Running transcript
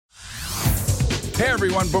Hey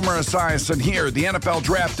everyone, Boomer Esiason here. The NFL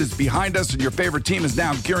Draft is behind us and your favorite team is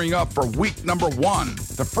now gearing up for week number 1.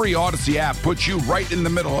 The free Odyssey app puts you right in the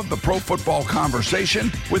middle of the pro football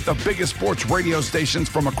conversation with the biggest sports radio stations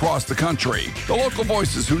from across the country. The local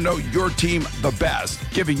voices who know your team the best,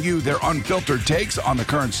 giving you their unfiltered takes on the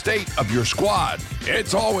current state of your squad.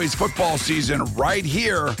 It's always football season right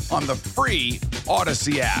here on the free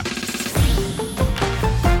Odyssey app.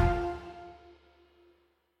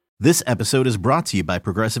 This episode is brought to you by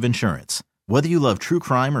Progressive Insurance. Whether you love true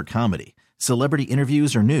crime or comedy, celebrity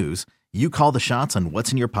interviews or news, you call the shots on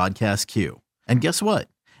what's in your podcast queue. And guess what?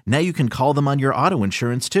 Now you can call them on your auto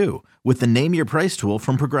insurance too with the Name Your Price tool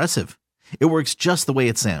from Progressive. It works just the way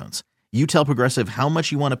it sounds. You tell Progressive how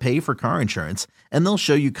much you want to pay for car insurance, and they'll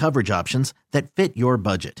show you coverage options that fit your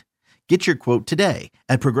budget. Get your quote today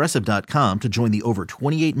at Progressive.com to join the over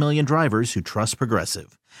 28 million drivers who trust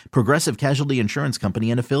Progressive. Progressive Casualty Insurance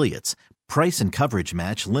Company and Affiliates. Price and coverage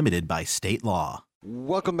match limited by state law.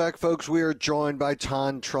 Welcome back, folks. We are joined by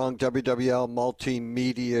Thanh, WWL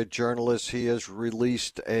multimedia journalist. He has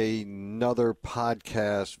released another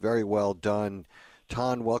podcast. Very well done.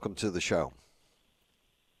 Thanh, welcome to the show.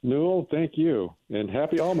 Newell, thank you. And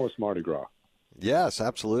happy almost Mardi Gras. Yes,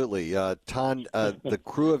 absolutely. Thanh, the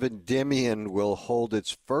crew of Endymion will hold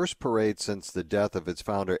its first parade since the death of its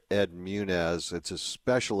founder, Ed Muniz. It's a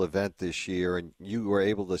special event this year, and you were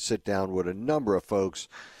able to sit down with a number of folks,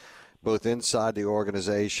 both inside the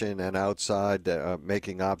organization and outside,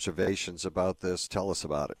 making observations about this. Tell us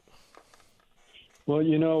about it. Well,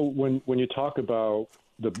 you know, when you talk about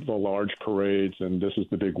the large parades, and this is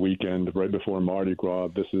the big weekend right before Mardi Gras,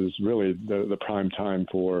 this is really the prime time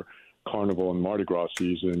for Carnival and Mardi Gras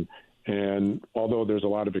season. And although there's a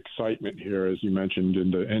lot of excitement here, as you mentioned in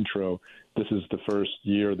the intro, this is the first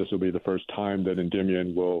year, this will be the first time that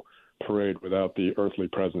Endymion will parade without the earthly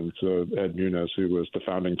presence of Ed Muniz, who was the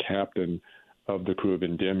founding captain of the crew of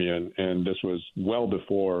Endymion. And this was well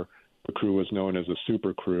before the crew was known as a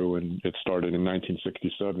super crew, and it started in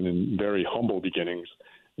 1967 in very humble beginnings,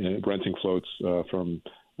 renting floats from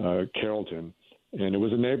Carrollton. And it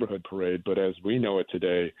was a neighborhood parade, but as we know it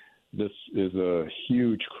today, this is a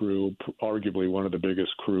huge crew, arguably one of the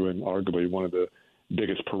biggest crew and arguably one of the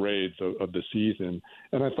biggest parades of the season.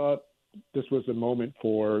 And I thought this was a moment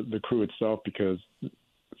for the crew itself because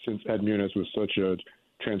since Ed Muniz was such a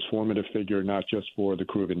transformative figure, not just for the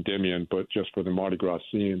crew of Endymion, but just for the Mardi Gras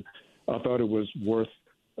scene, I thought it was worth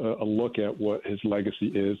a look at what his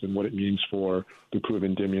legacy is and what it means for the crew of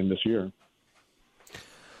Endymion this year.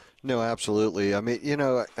 No, absolutely. I mean, you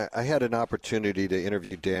know, I had an opportunity to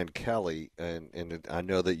interview Dan Kelly, and I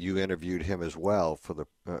know that you interviewed him as well for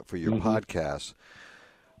your podcast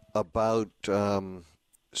about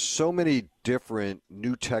so many different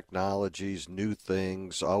new technologies, new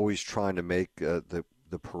things, always trying to make the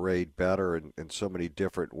parade better in so many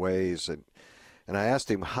different ways. And I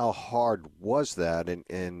asked him how hard was that,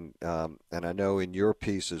 and I know in your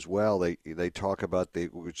piece as well, they talk about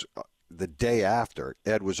the day after,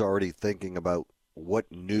 Ed was already thinking about what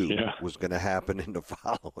was going to happen in the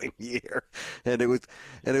following year. And it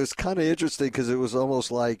was kind of interesting because it was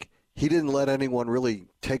almost like he didn't let anyone really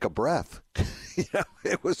take a breath. You know,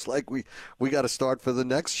 it was like we got to start for the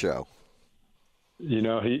next show. You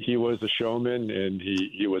know, he was a showman, and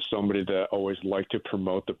he was somebody that always liked to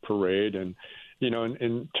promote the parade. And, you know,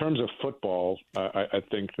 in terms of football, I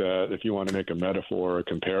think that if you want to make a metaphor or a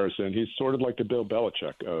comparison, he's sort of like the Bill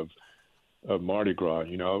Belichick of Mardi Gras.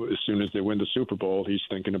 You know, as soon as they win the Super Bowl, he's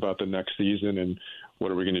thinking about the next season and what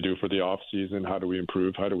are we going to do for the off season? How do we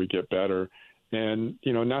improve? How do we get better? And,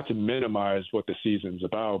 you know, not to minimize what the season's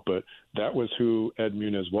about, but that was who Ed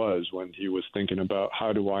Muniz was when he was thinking about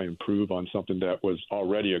how do I improve on something that was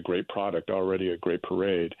already a great product, already a great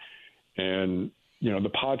parade. And, you know, the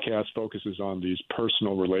podcast focuses on these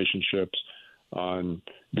personal relationships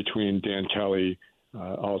between Dan Kelly,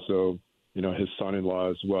 also, you know, his son-in-law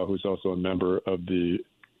as well, who's also a member of the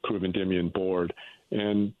crew of Endymion board.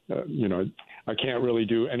 And, you know, I can't really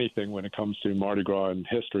do anything when it comes to Mardi Gras and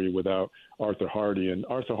history without Arthur Hardy. And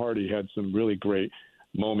Arthur Hardy had some really great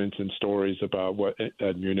moments and stories about what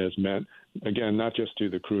Ed Muniz meant, again, not just to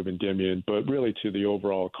the crew of Endymion, but really to the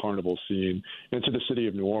overall carnival scene and to the city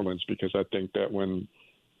of New Orleans, because I think that when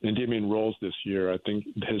Endymion rolls this year, I think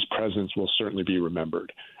his presence will certainly be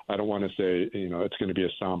remembered. I don't want to say, you know, it's going to be a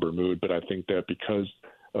somber mood, but I think that because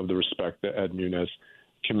of the respect that Ed Muniz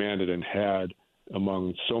commanded and had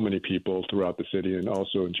among so many people throughout the city and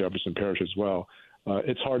also in Jefferson Parish as well,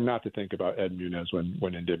 it's hard not to think about Ed Muniz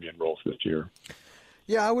when Endymion rolls this year.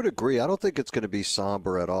 Yeah, I would agree. I don't think it's going to be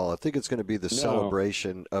somber at all. I think it's going to be the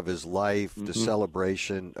celebration of his life, the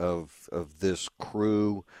celebration of this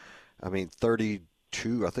crew. I mean,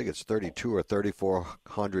 32, I think it's 32 or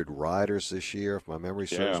 3,400 riders this year, if my memory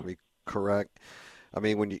serves me correct. I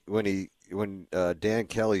mean, when Dan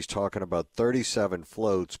Kelly's talking about 37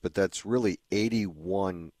 floats, but that's really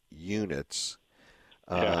 81 units.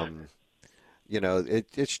 You know,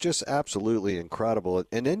 it's just absolutely incredible.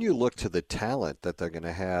 And then you look to the talent that they're going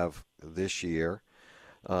to have this year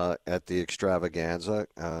at the extravaganza.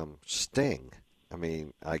 Sting, I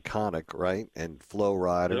mean, iconic, right? And Flow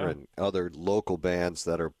Rider and other local bands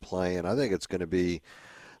that are playing. I think it's going to be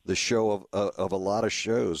the show of a lot of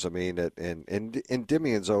shows. I mean, and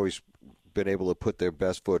Endymion's always been able to put their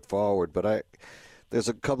best foot forward, but there's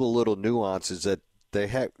a couple of little nuances that they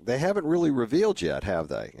haven't really revealed yet, have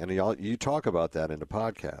they? And you talk about that in the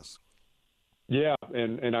podcast. Yeah,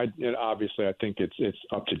 and obviously I think it's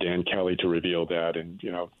up to Dan Kelly to reveal that, and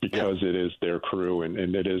because it is their crew and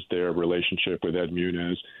it is their relationship with Ed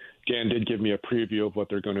Muniz. Dan did give me a preview of what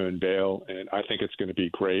they're going to unveil, and I think it's going to be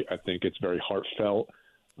great. I think it's very heartfelt,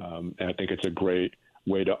 and I think it's a great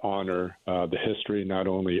way to honor the history not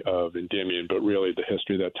only of Endymion, but really the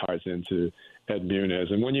history that ties into Ed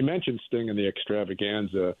Muniz. And when you mentioned Sting and the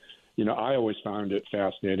extravaganza, I always found it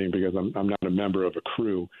fascinating because I'm not a member of a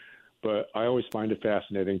crew, but I always find it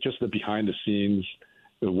fascinating just the behind the scenes,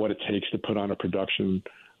 what it takes to put on a production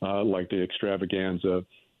like the extravaganza.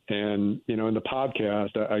 And, in the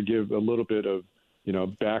podcast, I give a little bit of,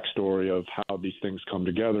 backstory of how these things come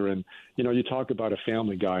together. And, you talk about a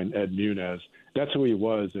family guy in Ed Muniz. That's who he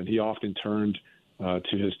was. And he often turned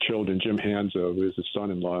to his children, Jim Hanzo, who is his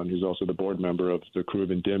son-in-law, and who's also the board member of the crew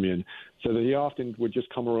of Endymion, so that he often would just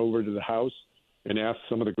come over to the house and ask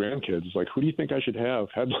some of the grandkids, like, who do you think I should have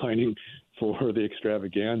headlining for the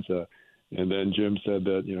extravaganza? And then Jim said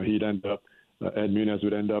that, he'd end up, Ed Muniz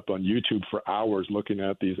would end up on YouTube for hours looking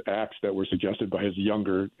at these acts that were suggested by his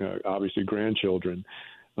younger, obviously, grandchildren.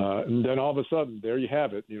 And then all of a sudden, there you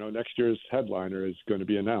have it. Next year's headliner is going to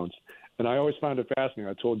be announced. And I always found it fascinating.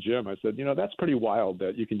 I told Jim, I said, that's pretty wild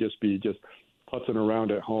that you can just be putzing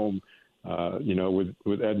around at home,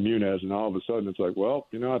 with Ed Muniz, and all of a sudden it's like, well,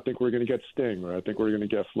 I think we're going to get Sting, or I think we're going to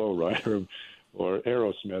get Flow Rider, or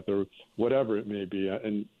Aerosmith, or whatever it may be.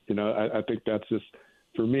 And, I think that's just,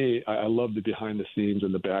 for me, I love the behind the scenes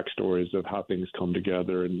and the backstories of how things come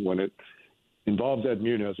together. And when it involves Ed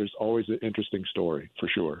Muniz, there's always an interesting story, for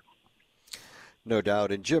sure. No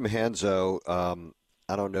doubt. And Jim Hanzo,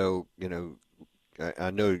 I don't know,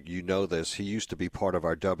 I know you know this. He used to be part of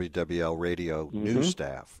our WWL radio news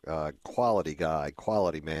staff. Quality guy,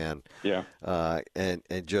 quality man. Yeah. And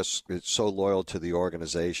just so loyal to the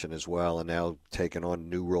organization as well, and now taking on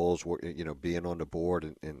new roles, being on the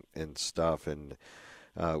board and stuff, and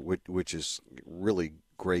which is really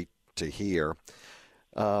great to hear.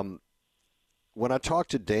 When I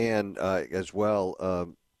talked to Dan as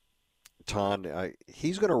well, Thanh,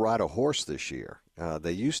 he's going to ride a horse this year.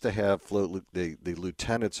 They used to have the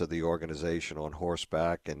lieutenants of the organization on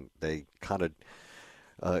horseback, and they kind of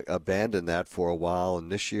abandoned that for a while.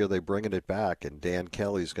 And this year they're bringing it back, and Dan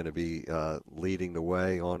Kelly's going to be leading the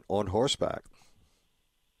way on horseback.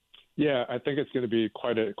 Yeah, I think it's going to be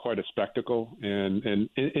quite a spectacle, and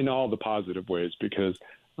in all the positive ways, because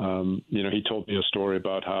he told me a story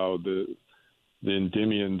about how the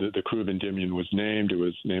Endymion, the crew of Endymion was named. It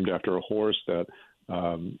was named after a horse that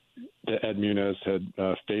Ed Muniz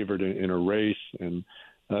had favored in a race, and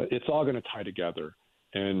it's all going to tie together.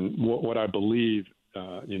 And what I believe,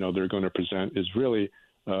 they're going to present is really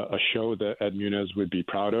a show that Ed Muniz would be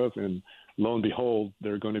proud of. And lo and behold,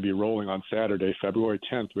 they're going to be rolling on Saturday, February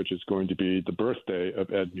 10th, which is going to be the birthday of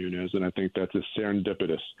Ed Muniz. And I think that's just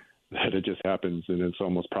serendipitous that it just happens, and it's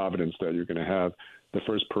almost providence that you're going to have the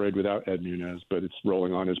first parade without Ed Muniz, but it's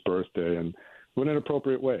rolling on his birthday, and in an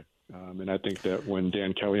appropriate way. And I think that when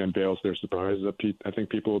Dan Kelly unveils their surprise, I think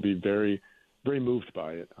people will be very, very moved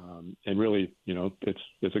by it. And really,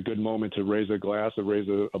 it's a good moment to raise a glass or raise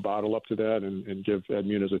a bottle up to that and give Ed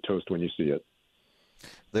Muniz a toast when you see it.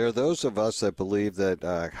 There are those of us that believe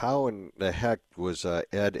that how in the heck was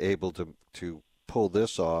Ed able to pull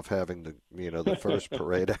this off, having the first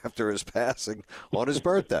parade after his passing on his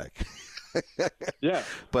birthday? Yeah.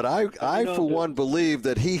 But I for one, believe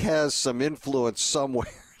that he has some influence somewhere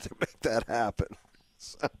to make that happen.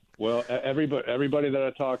 So. Well, everybody that I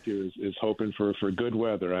talk to is hoping for good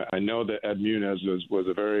weather. I know that Ed Muniz was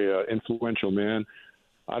a very influential man.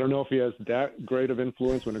 I don't know if he has that great of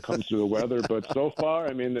influence when it comes to the weather, but so far,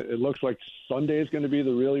 I mean, it looks like Sunday is going to be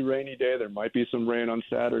the really rainy day. There might be some rain on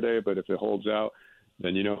Saturday, but if it holds out,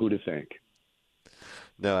 then you know who to thank.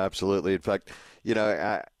 No, absolutely. In fact,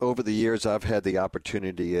 over the years, I've had the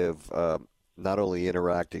opportunity of not only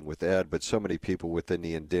interacting with Ed, but so many people within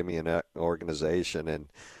the Endymion organization. And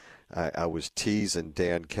I was teasing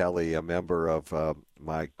Dan Kelly, a member of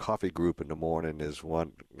my coffee group in the morning, is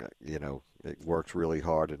one, it works really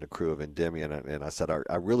hard in the crew of Endymion. And I said,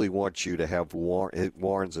 I really want you to have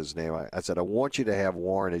Warren's his name. I said, I want you to have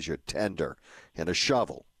Warren as your tender and a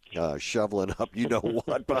shovel. Shoveling up,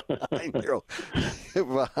 what, behind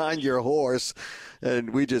your horse, and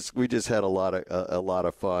we just had a lot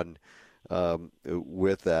of fun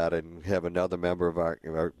with that, and have another member of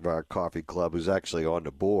our coffee club who's actually on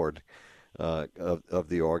the board of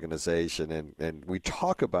the organization, and we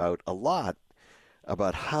talk about a lot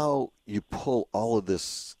about how you pull all of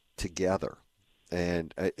this together,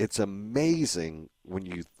 and it's amazing when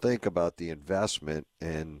you think about the investment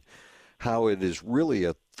and how it is really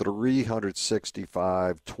a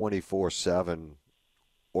 365, 24/7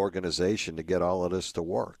 organization to get all of this to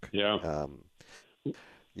work. Yeah.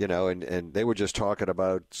 And they were just talking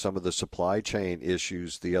about some of the supply chain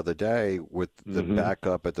issues the other day with the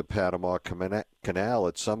backup at the Panama Canal.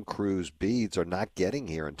 At some cruise, beads are not getting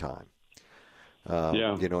here in time.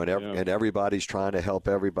 And everybody's trying to help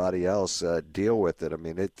everybody else deal with it. I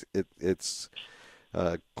mean, it's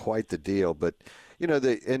quite the deal. But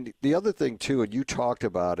the other thing too, and you talked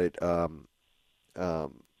about it,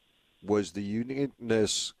 was the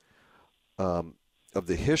uniqueness of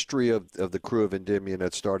the history of the crew of Endymion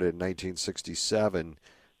that started in 1967.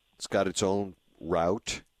 It's got its own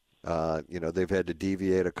route. They've had to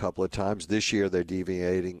deviate a couple of times. This year they're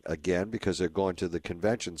deviating again because they're going to the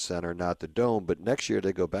convention center, not the Dome. But next year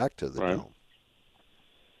they go back to the Dome.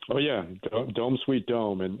 Oh yeah, Dome, Sweet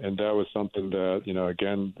Dome, and that was something that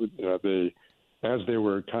as they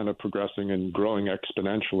were kind of progressing and growing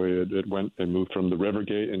exponentially, it went and moved from the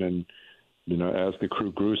Rivergate, and then, as the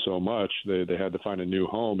crew grew so much, they had to find a new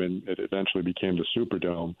home, and it eventually became the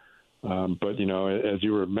Superdome. But, as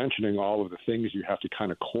you were mentioning all of the things you have to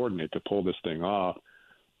kind of coordinate to pull this thing off,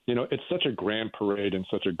 it's such a grand parade and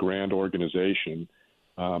such a grand organization.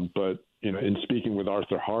 But, in speaking with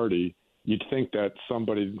Arthur Hardy, you'd think that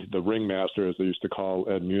somebody, the ringmaster, as they used to call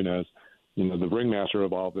Ed Muniz, the ringmaster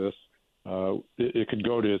of all this, it could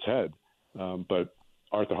go to his head. But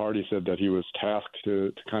Arthur Hardy said that he was tasked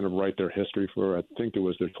to kind of write their history for, I think it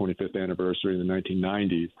was their 25th anniversary in the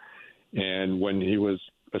 1990s. And when he was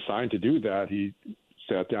assigned to do that, he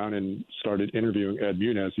sat down and started interviewing Ed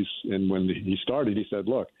Muniz. And when he started, he said,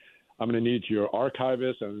 look, I'm going to need your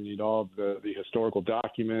archivist. I'm going to need all of the historical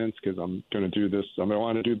documents because I'm going to do this. I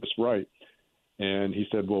want to do this right. And he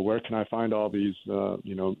said, well, where can I find all these,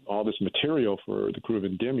 all this material for the crew of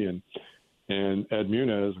Endymion? And Ed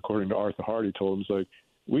Muniz, according to Arthur Hardy, told him, he's like,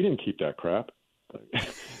 we didn't keep that crap.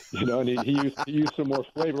 And he used some more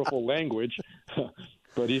flavorful language.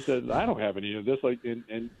 But he said, I don't have any of this.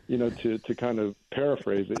 To kind of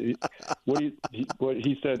paraphrase it, what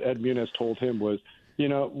he said Ed Muniz told him was,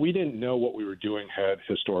 we didn't know what we were doing had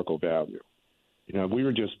historical value. We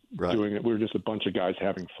were just doing it. We were just a bunch of guys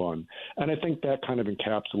having fun. And I think that kind of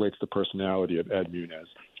encapsulates the personality of Ed Muniz.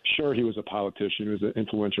 Sure, he was a politician. He was an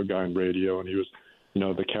influential guy in radio, and he was,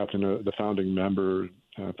 the captain, the founding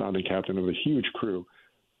captain of a huge crew.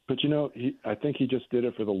 But, I think he just did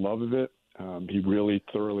it for the love of it. He really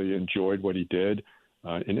thoroughly enjoyed what he did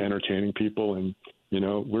in entertaining people. And,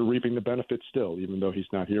 we're reaping the benefits still, even though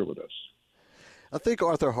he's not here with us. I think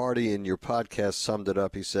Arthur Hardy in your podcast summed it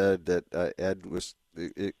up. He said that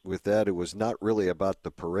it was not really about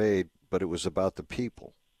the parade, but it was about the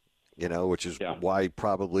people, which is why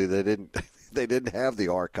probably they didn't have the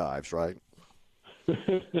archives, right?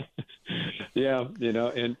 Yeah,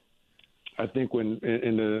 and I think when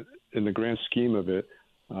in the grand scheme of it,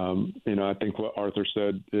 I think what Arthur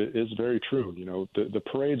said is very true. The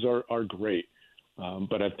parades are great,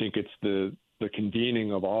 but I think it's the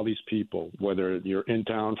convening of all these people, whether you're in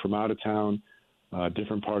town, from out of town,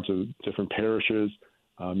 different parts of different parishes,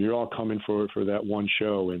 you're all coming for that one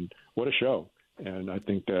show, and what a show. And I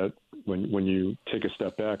think that when you take a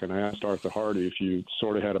step back, and I asked Arthur Hardy if you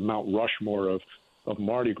sort of had a Mount Rushmore of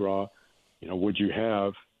Mardi Gras, would you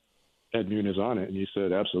have Ed Muniz on it? And he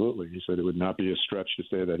said, absolutely. He said it would not be a stretch to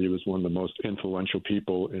say that he was one of the most influential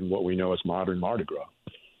people in what we know as modern Mardi Gras.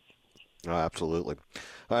 Oh, absolutely.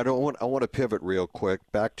 I want to pivot real quick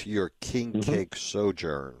back to your king cake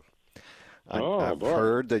sojourn. I've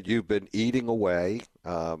heard that you've been eating away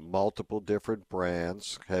multiple different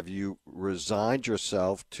brands. Have you resigned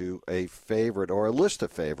yourself to a favorite or a list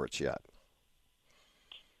of favorites yet?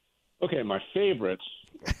 Okay, my favorites,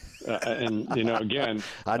 and again,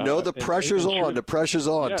 I know the pressure's on. The pressure's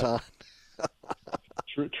on, Tom.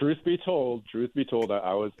 Truth be told,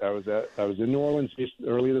 I was in New Orleans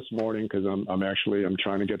early this morning because I'm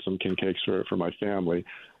trying to get some king cakes for my family.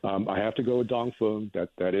 I have to go with Dong Fung.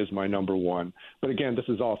 That is my number one. But again, this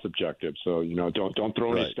is all subjective, so don't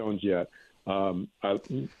throw any stones yet. I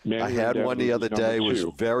had one the other day. Was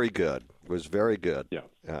very good. Yeah,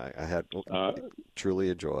 I had truly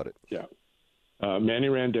enjoyed it. Yeah, Manny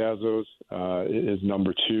Randazzo's is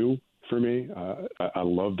number two for me. I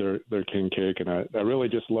love their king cake, and I really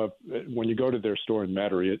just love when you go to their store in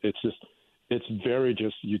Metairie. It's very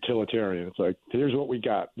just utilitarian. It's like, here's what we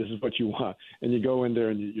got. This is what you want, and you go in there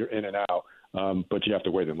and you're in and out. But you have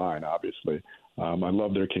to wait in line, obviously. I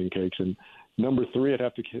love their king cakes. And number three, I'd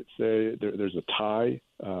have to say there's a tie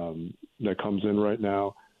that comes in right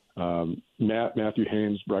now. Matthew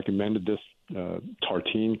Haynes recommended this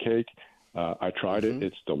tartine cake. I tried it.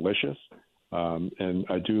 It's delicious. And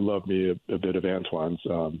I do love me a bit of Antoine's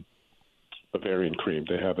Bavarian cream.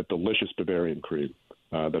 They have a delicious Bavarian cream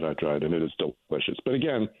that I tried, and it is delicious. But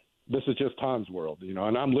again, this is just Tom's world, and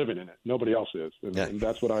I'm living in it. Nobody else is, and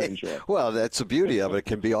that's what I enjoy. Well, that's the beauty of it. It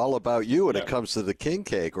can be all about you when it comes to the king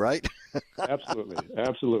cake, right? Absolutely.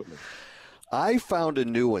 I found a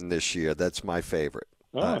new one this year that's my favorite.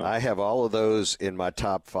 I have all of those in my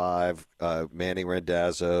top five, Manny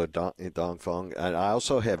Randazzo, Dong Fung, and I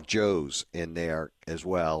also have Joe's in there as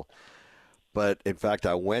well. But, in fact,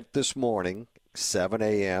 I went this morning, 7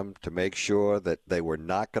 a.m., to make sure that they were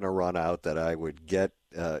not going to run out, that I would get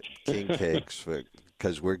king cakes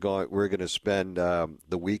because we're going to spend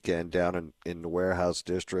the weekend down in the Warehouse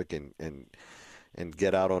District and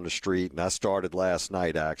get out on the street. And I started last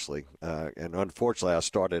night, actually, and unfortunately I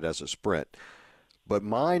started as a sprint. But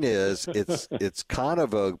mine it's kind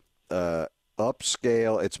of a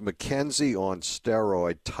upscale. It's Mackenzie on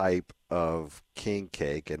steroid type of king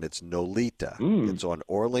cake, and it's Nolita. It's on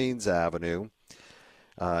Orleans Avenue.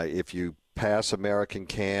 If you pass American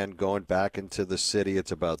Can going back into the city,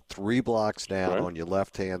 it's about 3 blocks down on your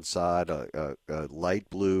left-hand side, a light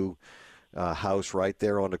blue house right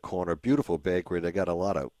there on the corner. Beautiful bakery. They got a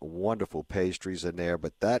lot of wonderful pastries in there,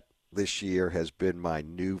 but that this year has been my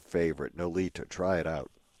new favorite, Nolita. Try it out.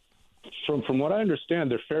 From what I understand,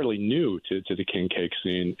 they're fairly new to the king cake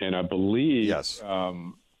scene, and I believe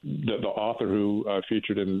the author who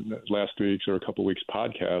featured in last week's or a couple weeks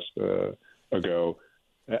podcast ago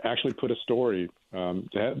actually put a story.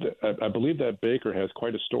 I believe that baker has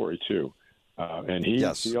quite a story too, and he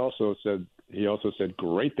also said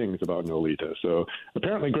great things about Nolita. So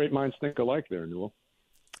apparently, great minds think alike there, Newell.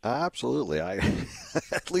 Absolutely.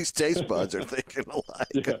 At least taste buds are thinking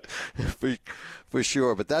alike, for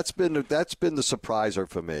sure. But that's been the surpriser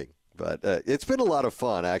for me. But it's been a lot of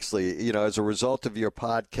fun, actually, as a result of your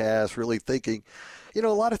podcast, really thinking, a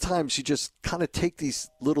lot of times you just kind of take these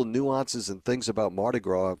little nuances and things about Mardi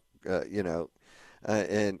Gras,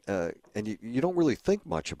 and you don't really think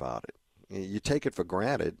much about it. You take it for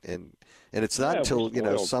granted, and it's not until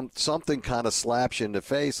something kind of slaps you in the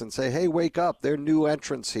face and say, "Hey, wake up! There are new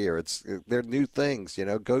entrants here. They're new things.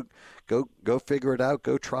 Go figure it out.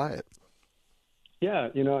 Go try it." Yeah,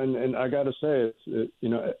 and I got to say,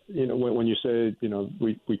 when you say,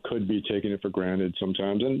 we could be taking it for granted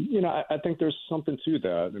sometimes, and I think there's something to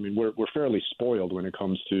that. I mean, we're fairly spoiled when it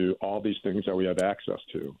comes to all these things that we have access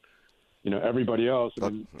to. Everybody else,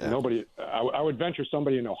 nobody, I would venture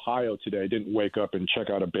somebody in Ohio today didn't wake up and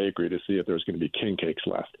check out a bakery to see if there's going to be king cakes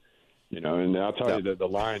left. And I'll tell you that the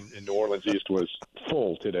line in New Orleans East was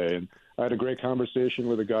full today. And I had a great conversation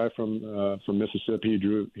with a guy from Mississippi.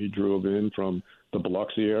 He drove in from the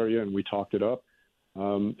Biloxi area, and we talked it up.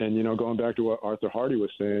 And, going back to what Arthur Hardy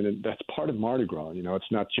was saying, and that's part of Mardi Gras.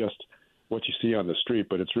 It's not just what you see on the street,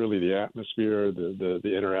 but it's really the atmosphere, the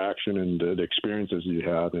interaction, and the experiences you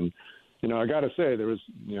have. And, I got to say, there was,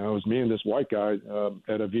 it was me and this white guy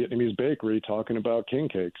at a Vietnamese bakery talking about king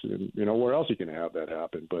cakes, and where else you can have that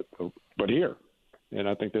happen, but here. And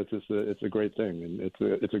I think it's a great thing, and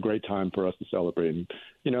it's a great time for us to celebrate, and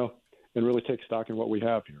and really take stock in what we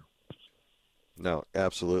have here. No,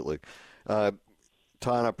 absolutely. Thanh,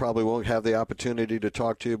 I probably won't have the opportunity to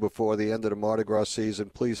talk to you before the end of the Mardi Gras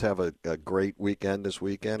season. Please have a great weekend this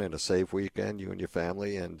weekend and a safe weekend, you and your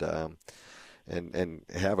family, and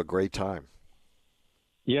have a great time.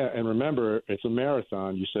 Yeah, and remember, it's a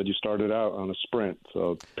marathon. You said you started out on a sprint,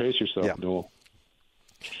 so pace yourself, Newell.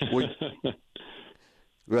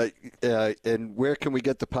 Right. And where can we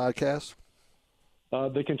get the podcast?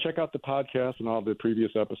 They can check out the podcast and all the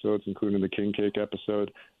previous episodes, including the King Cake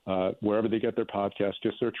episode, wherever they get their podcast.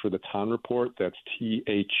 Just search for the Thanh Report. That's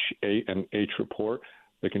THANH Report.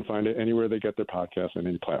 They can find it anywhere they get their podcast on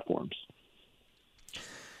any platforms.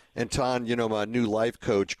 And Ton, my new life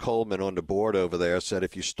coach, Coleman, on the board over there said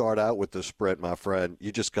if you start out with the sprint, my friend,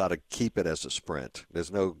 you just got to keep it as a sprint.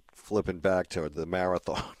 There's no flipping back to the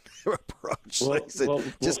marathon approach.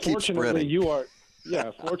 Just keep sprinting.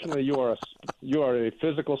 Fortunately, you are a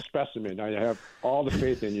physical specimen. I have all the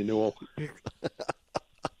faith in you, Newell.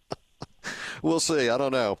 We'll see. I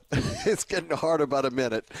don't know. It's getting harder by the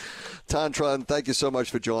minute. Thanh Truong, thank you so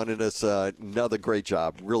much for joining us. Another great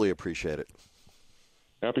job. Really appreciate it.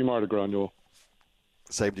 Happy Mardi Gras, Newell.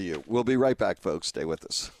 Same to you. We'll be right back, folks. Stay with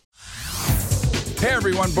us. Hey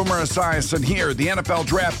everyone, Boomer Esiason here. The NFL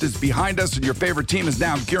Draft is behind us and your favorite team is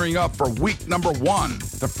now gearing up for week number 1.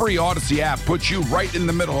 The free Odyssey app puts you right in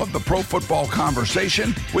the middle of the pro football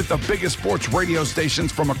conversation with the biggest sports radio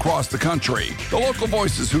stations from across the country. The local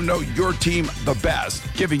voices who know your team the best,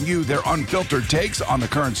 giving you their unfiltered takes on the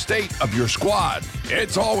current state of your squad.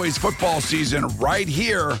 It's always football season right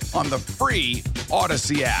here on the free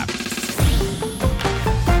Odyssey app.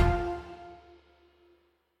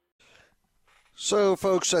 So,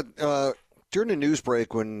 folks, during the news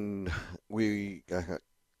break when we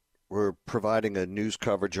were providing a news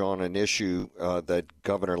coverage on an issue that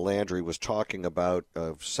Governor Landry was talking about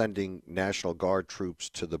of sending National Guard troops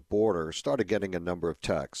to the border, started getting a number of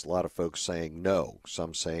texts. A lot of folks saying no,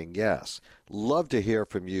 some saying yes. Love to hear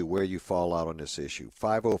from you where you fall out on this issue.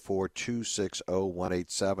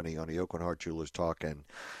 504-260-1870 on the Oakland Heart Jewelers Talk and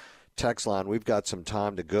text line. We've got some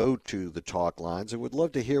time to go to the talk lines and would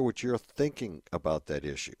love to hear what you're thinking about that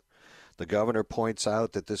issue. The governor points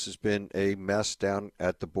out that this has been a mess down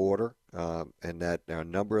at the border and that a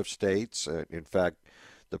number of states, in fact,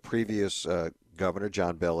 the previous governor,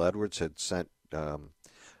 John Bel Edwards, had sent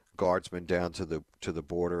guardsmen down to the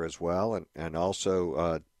border as well, and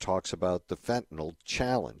also talks about the fentanyl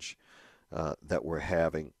challenge that we're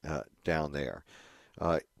having down there.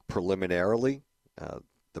 Preliminarily,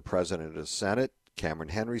 the president of the Senate, Cameron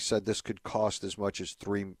Henry, said this could cost as much as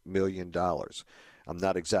 $3 million. I'm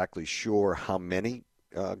not exactly sure how many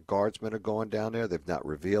guardsmen are going down there. They've not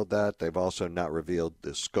revealed that. They've also not revealed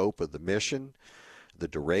the scope of the mission, the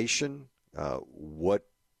duration, what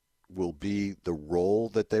will be the role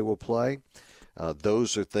that they will play.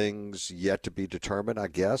 Those are things yet to be determined, I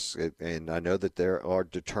guess, and I know that they are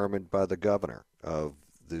determined by the governor of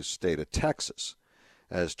the state of Texas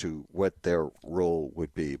as to what their role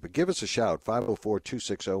would be. But give us a shout,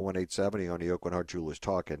 504-260-1870 on the Oakland Heart Jewelers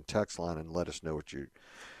Talk and text line, and let us know what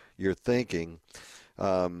you're thinking.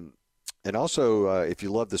 And also, if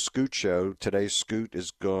you love the Scoot Show, today's Scoot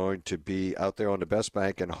is going to be out there on the Best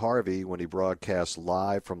Bank in Harvey when he broadcasts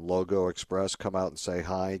live from Logo Express. Come out and say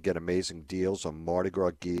hi, get amazing deals on Mardi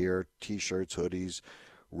Gras gear, T-shirts, hoodies,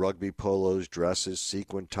 rugby polos, dresses,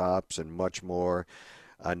 sequin tops, and much more.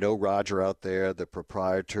 I know Roger out there, the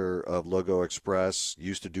proprietor of Logo Express,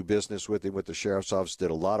 used to do business with him with the sheriff's office,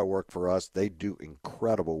 did a lot of work for us. They do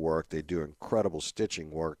incredible work. They do incredible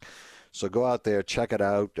stitching work. So go out there, check it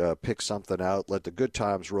out, pick something out. Let the good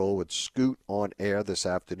times roll with Scoot on air this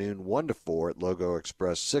afternoon, 1 to 4 at Logo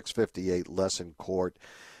Express, 658 Lesson Court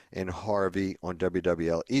in Harvey on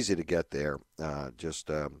WWL. Easy to get there,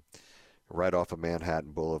 just right off of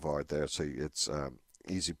Manhattan Boulevard there. So it's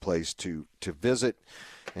easy place to visit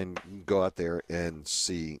and go out there and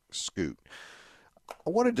see Scoot. I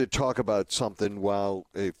wanted to talk about something while,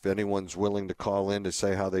 if anyone's willing to call in to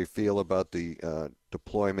say how they feel about the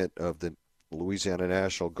deployment of the Louisiana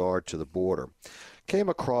National Guard to the border. Came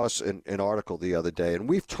across an article the other day, and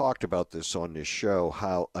we've talked about this on this show,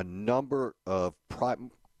 how a number of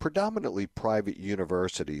predominantly private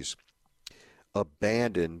universities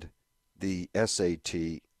abandoned the SAT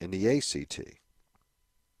and the ACT.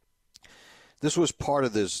 This was part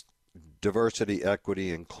of this diversity,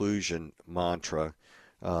 equity, inclusion mantra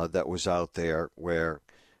that was out there where,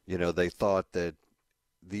 they thought that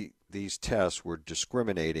these tests were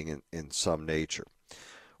discriminating in some nature.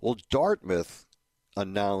 Well, Dartmouth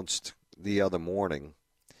announced the other morning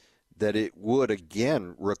that it would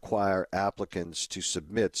again require applicants to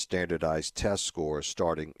submit standardized test scores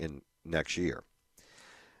starting in next year.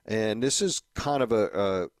 And this is kind of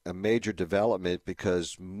a major development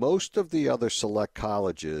because most of the other select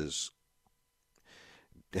colleges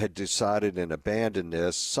had decided and abandoned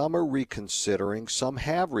this. Some are reconsidering. Some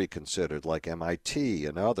have reconsidered, like MIT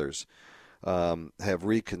and others have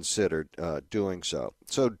reconsidered doing so.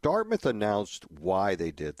 So Dartmouth announced why they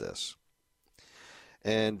did this.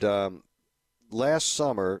 And last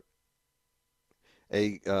summer,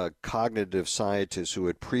 a cognitive scientist who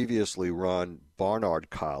had previously run Barnard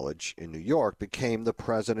College in New York became the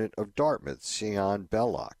president of Dartmouth, Sion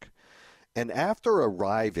Belloc. And after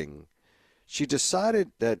arriving, she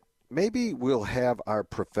decided that maybe we'll have our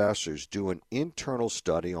professors do an internal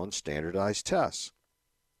study on standardized tests.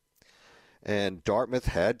 And Dartmouth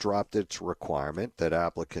had dropped its requirement that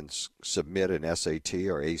applicants submit an SAT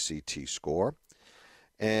or ACT score.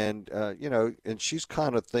 And, and she's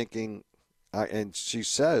kind of thinking, and she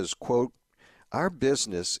says, quote, "Our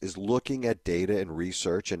business is looking at data and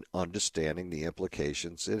research and understanding the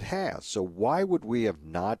implications it has. So why would we have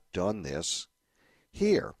not done this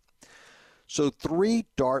here?" So 3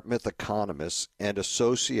 Dartmouth economists and a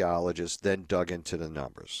sociologist then dug into the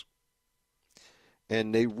numbers.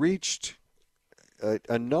 And they reached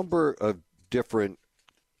a number of different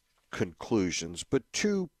conclusions, but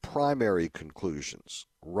 2 primary conclusions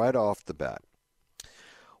right off the bat.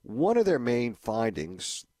 One of their main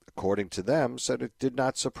findings, according to them, said it did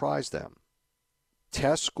not surprise them.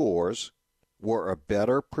 Test scores were a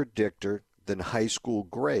better predictor than high school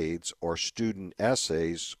grades or student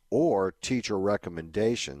essays or teacher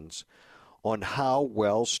recommendations on how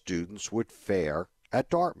well students would fare at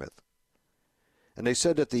Dartmouth. And they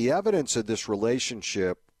said that the evidence of this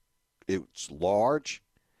relationship, it's large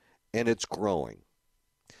and it's growing.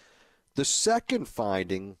 The second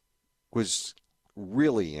finding was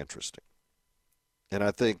really interesting. And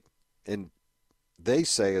I think, and they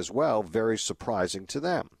say as well, very surprising to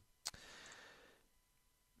them.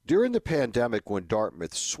 During the pandemic, when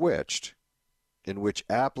Dartmouth switched, in which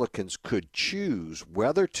applicants could choose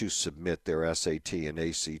whether to submit their SAT and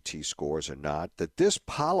ACT scores or not, that this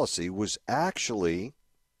policy was actually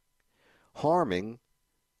harming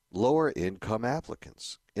lower income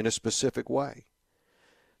applicants in a specific way.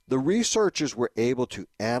 The researchers were able to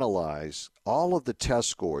analyze all of the test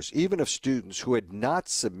scores, even of students who had not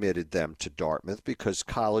submitted them to Dartmouth, because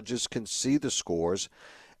colleges can see the scores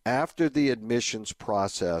after the admissions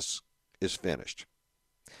process is finished.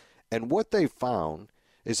 And what they found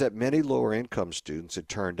is that many lower income students, it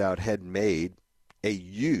turned out, had made a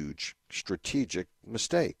huge strategic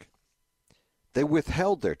mistake. They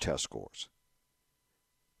withheld their test scores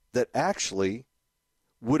that actually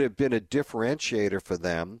would have been a differentiator for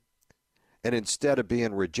them, and instead of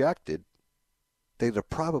being rejected, they'd have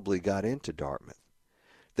probably got into Dartmouth.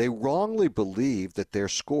 They wrongly believed that their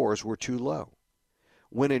scores were too low,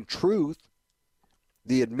 when in truth,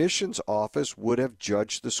 the admissions office would have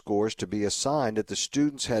judged the scores to be a sign that the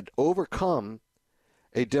students had overcome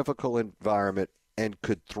a difficult environment and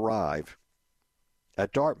could thrive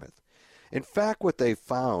at Dartmouth. In fact, what they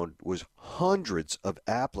found was hundreds of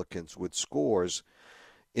applicants with scores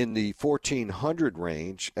in the 1,400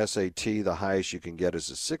 range. SAT, the highest you can get is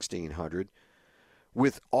a 1,600.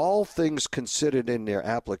 With all things considered in their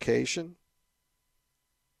application,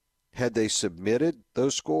 had they submitted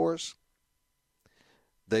those scores,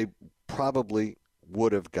 they probably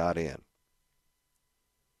would have got in.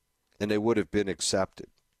 And they would have been accepted,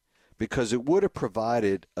 because it would have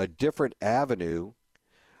provided a different avenue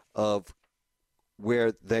of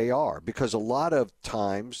where they are. Because a lot of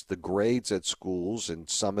times the grades at schools, and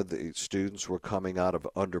some of the students were coming out of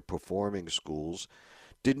underperforming schools,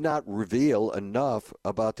 did not reveal enough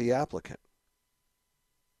about the applicant.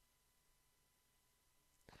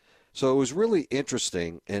 So it was really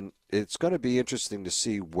interesting, and it's going to be interesting to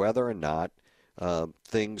see whether or not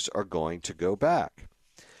things are going to go back.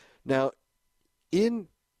 Now, in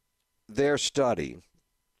their study,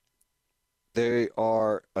 there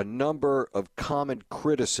are a number of common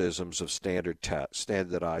criticisms of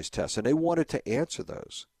standardized tests, and they wanted to answer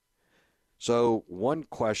those. So one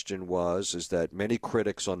question is that many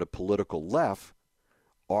critics on the political left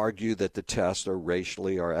argue that the tests are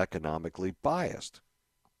racially or economically biased.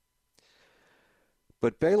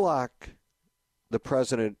 But Baylock, the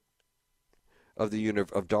president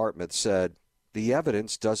of Dartmouth, said the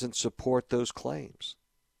evidence doesn't support those claims.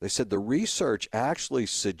 They said the research actually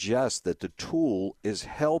suggests that the tool is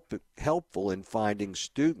helpful in finding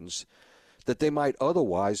students that they might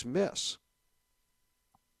otherwise miss.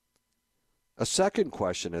 A second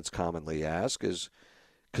question that's commonly asked is,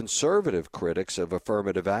 conservative critics of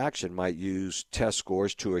affirmative action might use test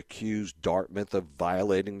scores to accuse Dartmouth of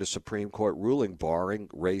violating the Supreme Court ruling barring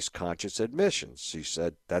race-conscious admissions. She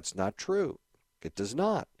said that's not true. It does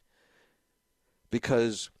not.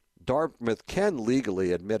 Because Dartmouth can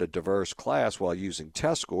legally admit a diverse class while using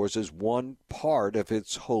test scores as one part of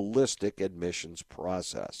its holistic admissions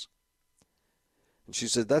process. And she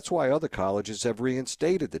said that's why other colleges have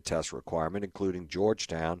reinstated the test requirement, including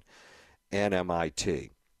Georgetown and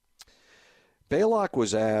MIT. Baylock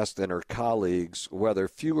was asked and her colleagues whether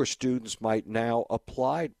fewer students might now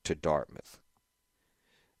apply to Dartmouth.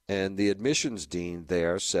 And the admissions dean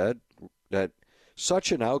there said that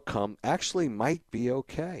such an outcome actually might be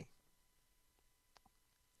okay.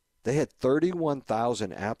 They had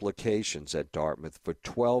 31,000 applications at Dartmouth for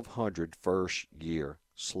 1,200 first-year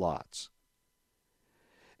slots.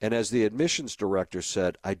 And as the admissions director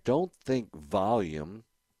said, I don't think volume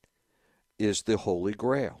is the holy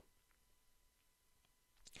grail.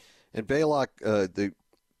 And Baylock,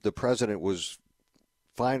 the president, was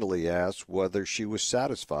finally asked whether she was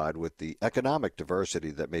satisfied with the economic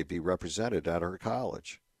diversity that may be represented at her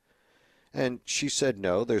college. And she said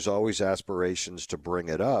no, there's always aspirations to bring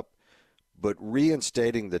it up, but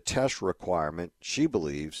reinstating the test requirement, she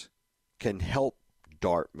believes, can help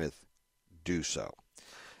Dartmouth do so.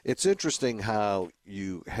 It's interesting how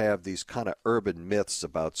you have these kind of urban myths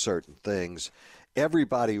about certain things.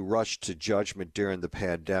 Everybody rushed to judgment during the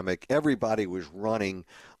pandemic. Everybody was running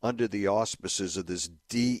under the auspices of this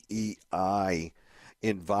DEI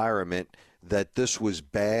environment that this was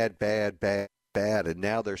bad, bad, bad, bad. And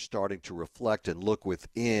now they're starting to reflect and look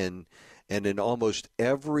within. And in almost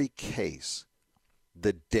every case,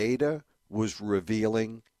 the data was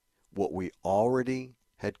revealing what we already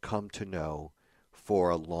had come to know for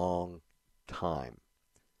a long time,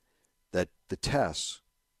 that the tests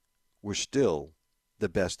were still the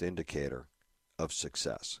best indicator of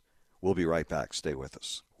success. We'll be right back. Stay with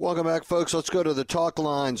us. Welcome back, folks. Let's go to the talk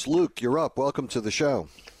lines. Luke, you're up. Welcome to the show.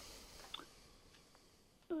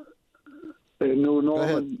 Hey,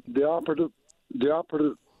 Norman, the operative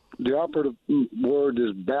word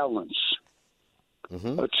is balance.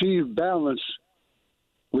 Mm-hmm. Achieve balance.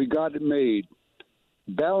 We got it made.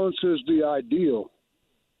 Balance is the ideal.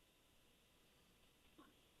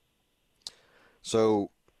 So,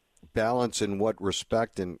 balance in what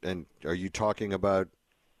respect? And are you talking about,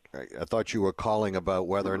 I thought you were calling about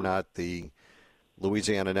whether or not the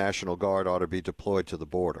Louisiana National Guard ought to be deployed to the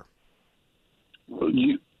border.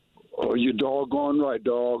 You doggone right,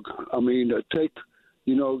 dog. I mean,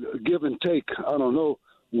 give and take. I don't know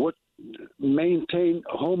what maintain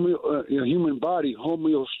human body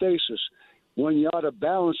homeostasis. When you're out of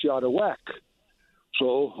balance, you're out of whack.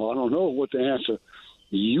 So I don't know what the answer.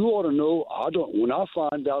 You ought to know. I don't. When I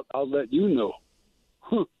find out, I'll let you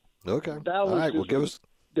know. Okay. Balance all right. Well, give us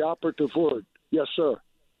the operative word. Yes, sir.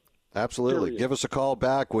 Absolutely. Period. Give us a call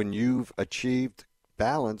back when you've achieved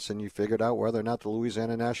balance and you figured out whether or not the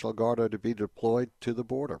Louisiana National Guard are to be deployed to the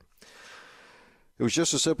border. It was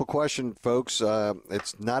just a simple question, folks.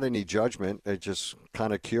 It's not any judgment. It's just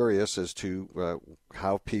kind of curious as to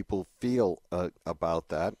how people feel about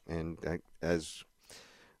that. And as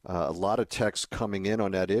a lot of texts coming in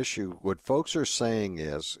on that issue, what folks are saying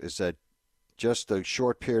is that just a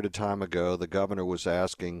short period of time ago, the governor was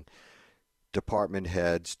asking department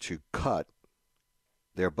heads to cut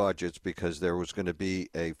their budgets because there was going to be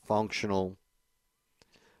a functional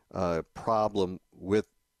problem with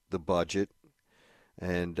the budget.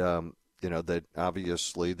 And, that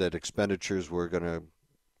obviously that expenditures were going to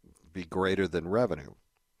be greater than revenue.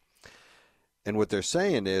 And what they're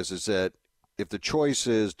saying is that if the choice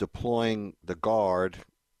is deploying the Guard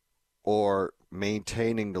or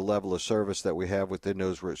maintaining the level of service that we have within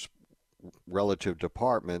those relative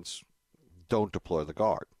departments, don't deploy the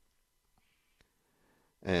Guard.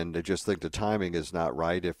 And I just think the timing is not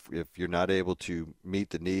right. If you're not able to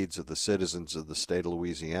meet the needs of the citizens of the state of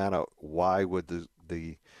Louisiana, why would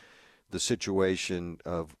the situation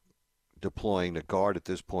of deploying the Guard at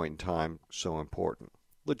this point in time so important?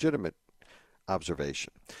 Legitimate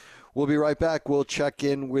observation. We'll be right back. We'll check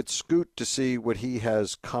in with Scoot to see what he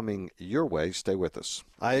has coming your way. Stay with us.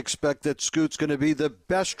 I expect that Scoot's going to be the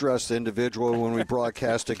best-dressed individual when we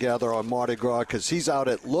broadcast together on Mardi Gras because he's out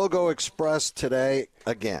at Logo Express today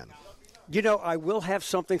again. You know, I will have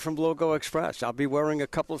something from Logo Express. I'll be wearing a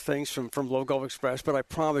couple of things from Logo Express, but I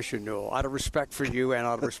promise you, Newell, out of respect for you and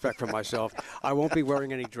out of respect for myself, I won't be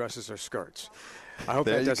wearing any dresses or skirts. I hope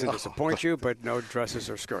that doesn't disappoint you, but no dresses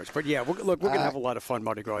or skirts. But, yeah, we're going to have a lot of fun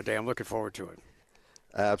Mardi Gras Day. I'm looking forward to it.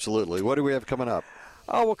 Absolutely. What do we have coming up?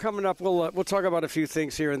 Oh, well, coming up, we'll talk about a few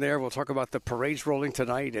things here and there. We'll talk about the parades rolling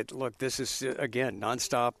tonight. This is, again,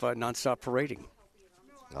 nonstop parading.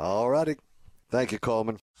 All righty. Thank you,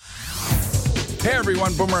 Coleman. Hey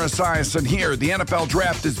everyone, Boomer Esiason here. The NFL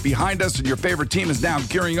Draft is behind us and your favorite team is now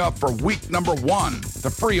gearing up for week number 1. The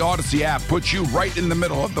free Odyssey app puts you right in the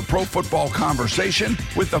middle of the pro football conversation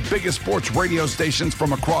with the biggest sports radio stations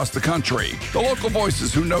from across the country. The local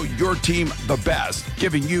voices who know your team the best,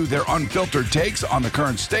 giving you their unfiltered takes on the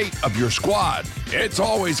current state of your squad. It's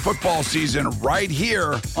always football season right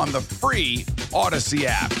here on the free Odyssey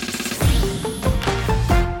app.